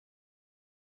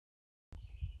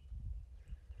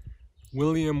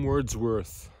William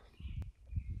Wordsworth,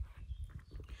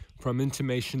 from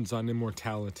Intimations on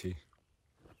Immortality.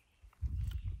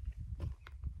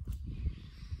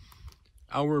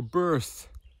 Our birth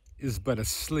is but a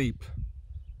sleep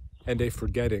and a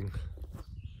forgetting.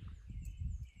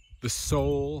 The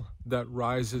soul that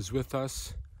rises with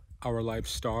us, our life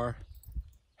star,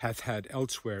 hath had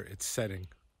elsewhere its setting,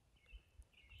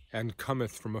 and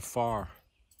cometh from afar,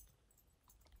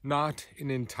 not in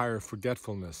entire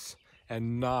forgetfulness,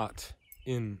 and not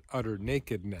in utter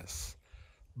nakedness,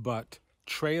 but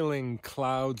trailing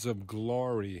clouds of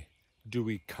glory do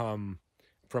we come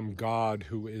from God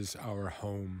who is our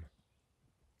home.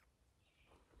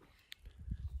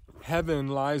 Heaven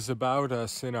lies about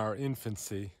us in our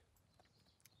infancy.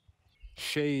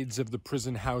 Shades of the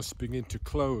prison house begin to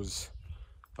close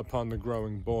upon the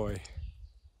growing boy.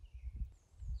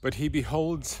 But he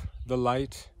beholds the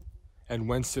light and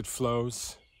whence it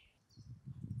flows.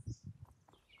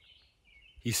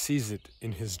 He sees it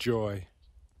in his joy.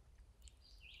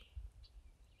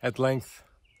 At length,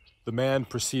 the man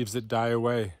perceives it die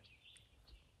away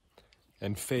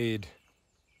and fade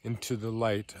into the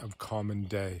light of common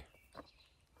day.